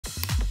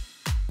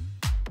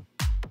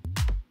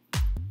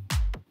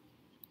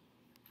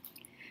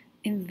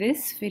In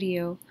this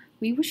video,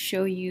 we will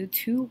show you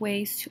two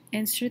ways to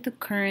insert the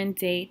current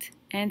date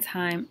and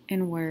time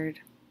in Word.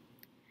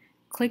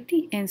 Click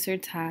the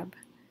Insert tab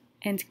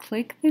and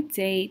click the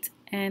Date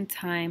and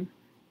Time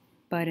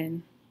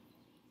button.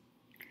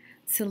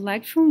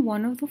 Select from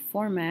one of the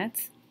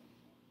formats.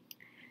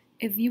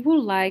 If you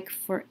would like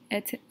for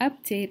it to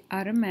update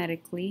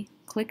automatically,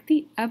 click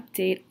the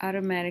Update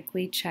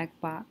Automatically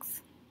checkbox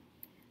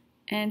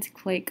and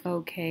click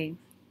OK.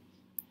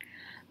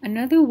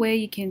 Another way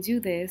you can do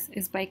this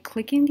is by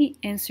clicking the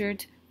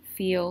Insert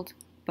Field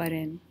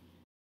button.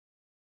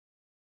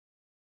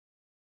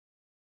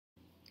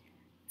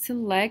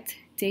 Select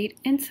Date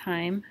and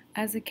Time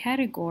as a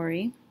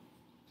category.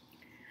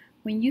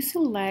 When you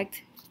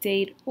select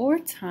Date or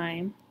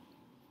Time,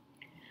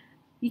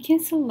 you can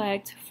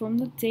select from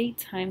the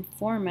date-time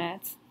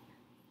format.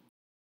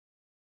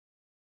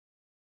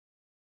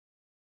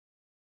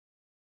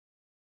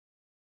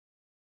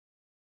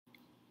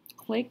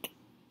 Click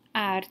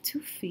Add to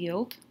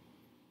Field,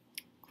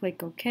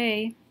 click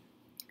OK,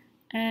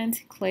 and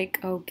click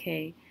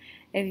OK.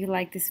 If you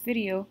like this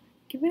video,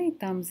 give it a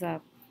thumbs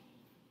up.